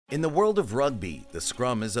In the world of rugby, the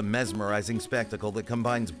scrum is a mesmerizing spectacle that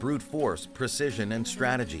combines brute force, precision, and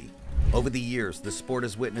strategy. Over the years, the sport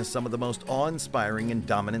has witnessed some of the most awe-inspiring and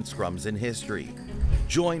dominant scrums in history.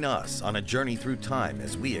 Join us on a journey through time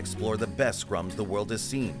as we explore the best scrums the world has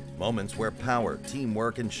seen, moments where power,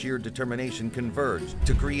 teamwork, and sheer determination converge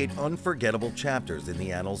to create unforgettable chapters in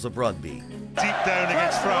the annals of rugby. Deep down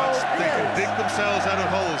against France, they can dig themselves out of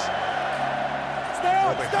holes.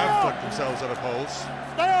 Well, they have dug themselves out of holes.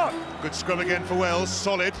 Good scrum again for Wales,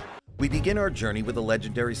 solid. We begin our journey with a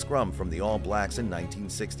legendary scrum from the All Blacks in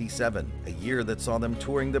 1967, a year that saw them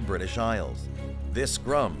touring the British Isles. This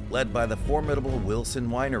scrum, led by the formidable Wilson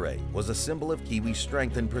Wineray, was a symbol of Kiwi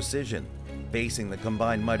strength and precision. Facing the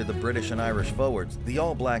combined might of the British and Irish forwards, the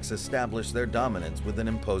All Blacks established their dominance with an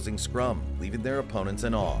imposing scrum, leaving their opponents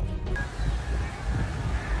in awe.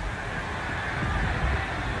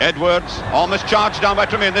 Edwards, almost charged down by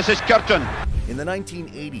Tremaine. This is Curtin. In the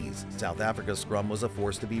 1980s, South Africa's scrum was a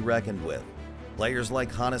force to be reckoned with. Players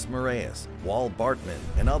like Hannes Moraes, Wal Bartman,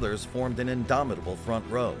 and others formed an indomitable front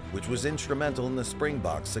row, which was instrumental in the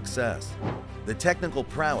Springboks' success. The technical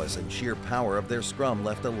prowess and sheer power of their scrum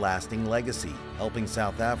left a lasting legacy, helping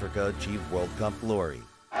South Africa achieve World Cup glory.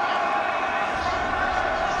 They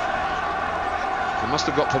must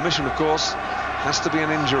have got permission, of course. Has to be an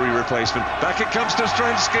injury replacement. Back it comes to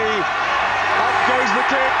Stransky. Up goes the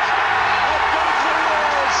kick. Up goes the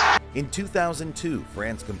Wales. In 2002,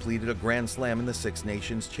 France completed a Grand Slam in the Six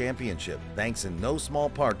Nations Championship, thanks in no small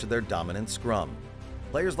part to their dominant scrum.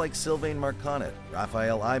 Players like Sylvain Marconnet,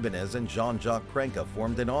 Raphael Ibanez, and Jean-Jacques Krenka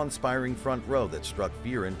formed an awe-inspiring front row that struck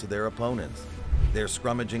fear into their opponents. Their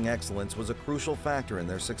scrummaging excellence was a crucial factor in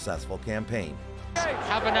their successful campaign.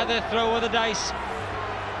 Have another throw of the dice.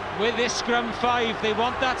 With this scrum 5, they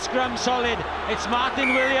want that scrum solid. It's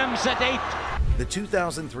Martin Williams at 8. The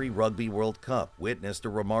 2003 Rugby World Cup witnessed a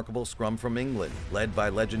remarkable scrum from England, led by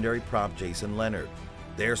legendary prop Jason Leonard.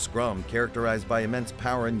 Their scrum, characterized by immense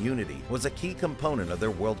power and unity, was a key component of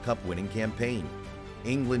their World Cup winning campaign.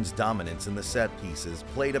 England's dominance in the set pieces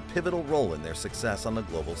played a pivotal role in their success on the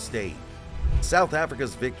global stage. South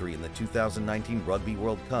Africa's victory in the 2019 Rugby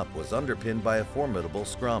World Cup was underpinned by a formidable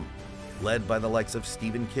scrum. Led by the likes of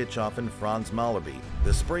Stephen Kitchoff and Franz Mallerby,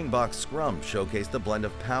 the Springboks scrum showcased a blend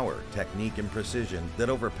of power, technique, and precision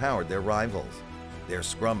that overpowered their rivals. Their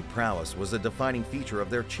scrum prowess was a defining feature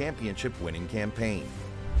of their championship-winning campaign.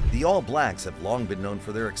 The All Blacks have long been known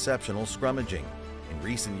for their exceptional scrummaging. In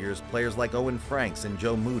recent years, players like Owen Franks and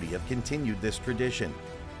Joe Moody have continued this tradition.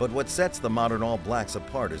 But what sets the modern All Blacks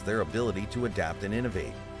apart is their ability to adapt and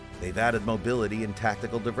innovate. They've added mobility and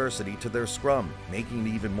tactical diversity to their scrum, making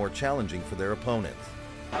it even more challenging for their opponents.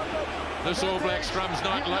 This All Black scrum's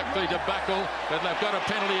not likely to buckle, but they've got a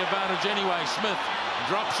penalty advantage anyway. Smith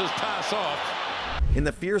drops his pass off. In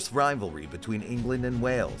the fierce rivalry between England and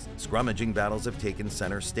Wales, scrummaging battles have taken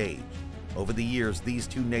center stage. Over the years, these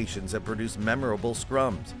two nations have produced memorable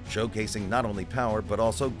scrums, showcasing not only power but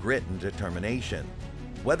also grit and determination.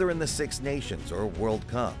 Whether in the Six Nations or World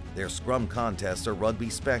Cup, their scrum contests are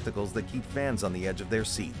rugby spectacles that keep fans on the edge of their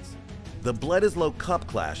seats. The Bledisloe Cup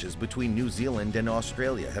clashes between New Zealand and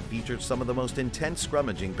Australia have featured some of the most intense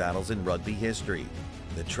scrummaging battles in rugby history.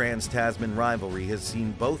 The Trans-Tasman rivalry has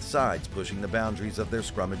seen both sides pushing the boundaries of their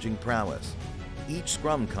scrummaging prowess. Each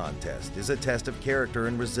scrum contest is a test of character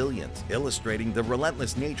and resilience, illustrating the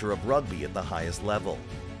relentless nature of rugby at the highest level.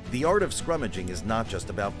 The art of scrummaging is not just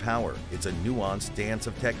about power, it's a nuanced dance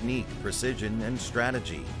of technique, precision, and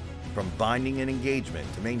strategy. From binding and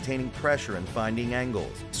engagement to maintaining pressure and finding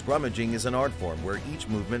angles, scrummaging is an art form where each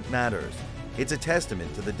movement matters. It's a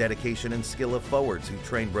testament to the dedication and skill of forwards who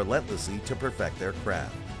train relentlessly to perfect their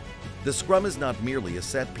craft. The scrum is not merely a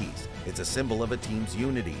set piece, it's a symbol of a team's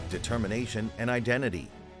unity, determination, and identity.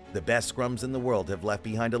 The best scrums in the world have left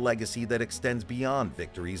behind a legacy that extends beyond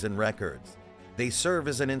victories and records. They serve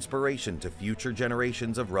as an inspiration to future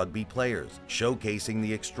generations of rugby players, showcasing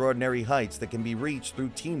the extraordinary heights that can be reached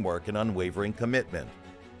through teamwork and unwavering commitment.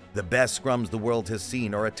 The best scrums the world has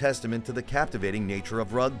seen are a testament to the captivating nature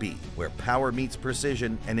of rugby, where power meets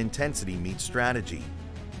precision and intensity meets strategy.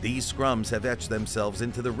 These scrums have etched themselves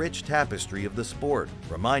into the rich tapestry of the sport,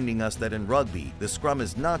 reminding us that in rugby, the scrum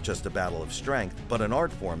is not just a battle of strength, but an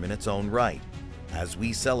art form in its own right. As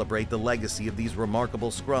we celebrate the legacy of these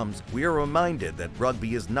remarkable scrums, we are reminded that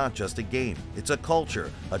rugby is not just a game, it's a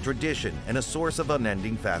culture, a tradition, and a source of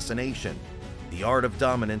unending fascination. The art of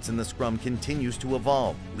dominance in the scrum continues to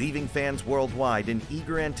evolve, leaving fans worldwide in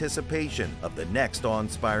eager anticipation of the next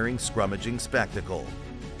awe-inspiring scrummaging spectacle.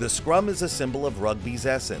 The scrum is a symbol of rugby's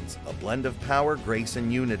essence, a blend of power, grace,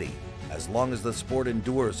 and unity. As long as the sport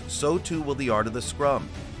endures, so too will the art of the scrum.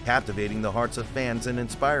 captivating the hearts of fans and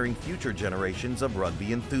inspiring future generations of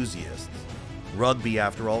rugby enthusiasts. Rugby,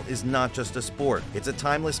 after all, is not just a sport, it's a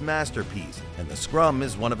timeless masterpiece, and the scrum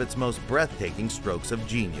is one of its most breathtaking strokes of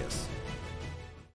genius.